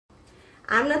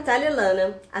I'm Natália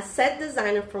Lana, a set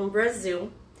designer from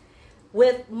Brazil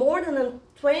with more than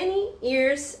 20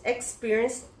 years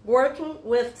experience working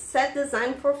with set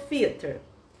design for theater.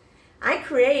 I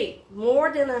create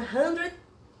more than 100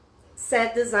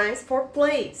 set designs for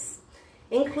plays,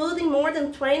 including more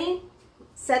than 20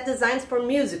 set designs for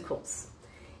musicals.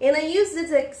 And I use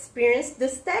this experience,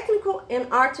 this technical and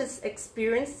artist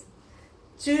experience,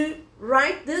 to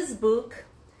write this book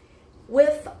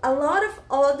with a lot of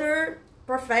other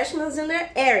professionals in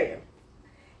their area.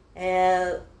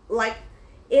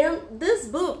 This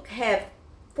book have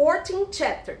 14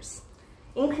 chapters,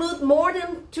 include more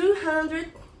than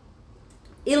 200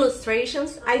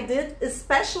 illustrations I did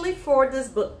especially for this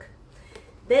book.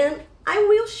 Then I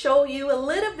will show you a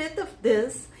little bit of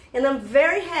this, and I'm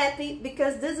very happy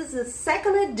because this is the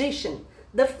second edition.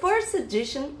 The first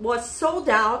edition was sold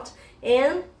out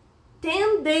in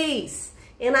 10 days,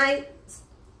 and I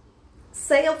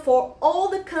sailed for all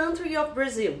the country of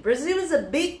Brazil. Brazil is a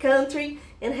big country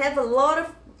and have a lot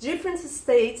of different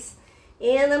states,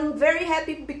 and I'm very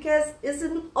happy because it's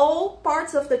in all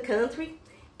parts of the country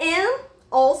and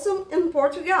also in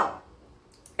Portugal.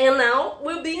 And now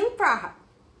we'll be in Prague.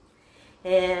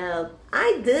 And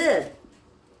I did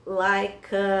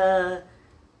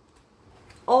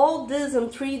all this in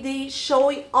 3D,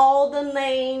 showing all the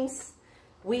names.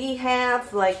 We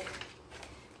have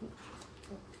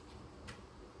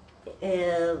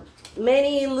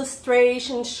many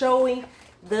illustrations showing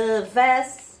the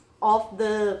vests of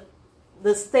the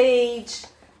stage.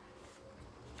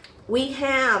 We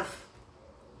have,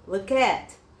 look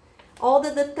at all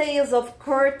the details of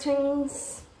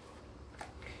curtains.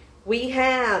 We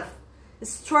have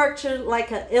structure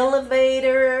like an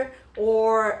elevator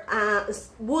or a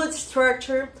wood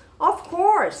structure. Of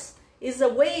course, is a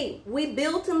way we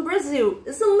built in Brazil.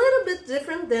 It's a little bit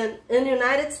different than in the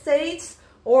United States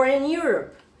or in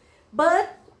Europe,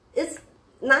 but it's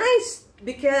nice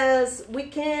because we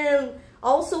can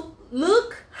also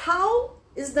look how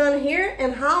it's done here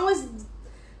and how is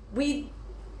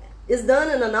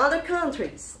done in other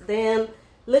countries. Then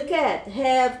look at,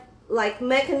 have like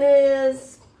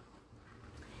mechanisms,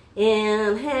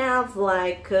 and have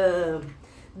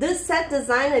this set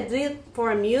design I did for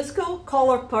a musical,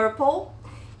 Color Purple,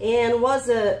 and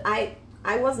I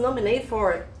was nominated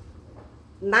for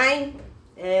 9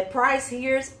 prize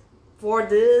here for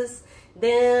this.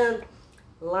 Then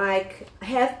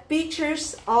have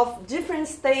pictures of different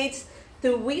states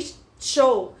to which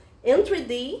show in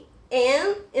 3D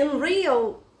and in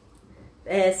real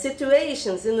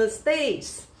situations in the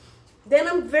States. Then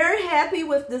I'm very happy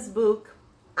with this book.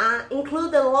 I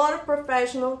include a lot of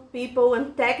professional people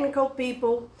and technical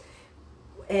people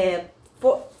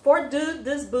for do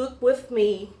this book with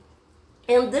me.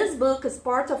 And this book is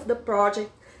part of the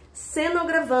project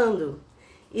Cenogravando.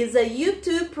 It's a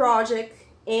YouTube project,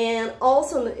 and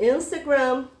also on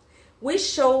Instagram we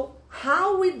show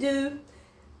how we do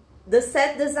the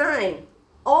set design,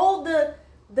 all the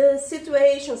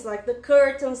situations like the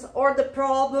curtains or the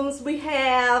problems we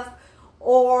have,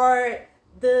 or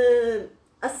the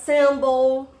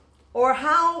assemble, or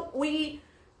how we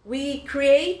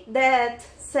create that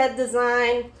set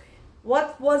design,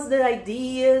 what was the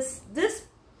ideas.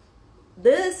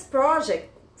 This project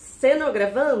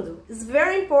Cenogravando is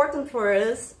very important for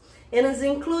us, and is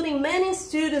including many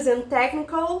students and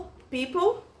technical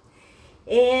people,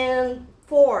 and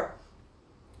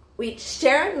we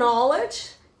share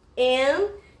knowledge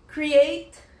and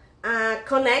create a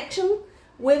connection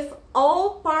with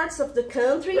all parts of the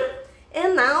country.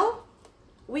 And now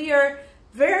we are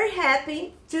very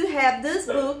happy to have this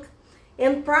book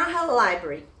in Prague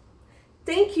Library.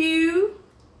 Thank you.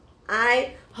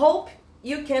 I hope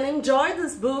you can enjoy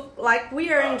this book like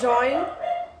we are enjoying.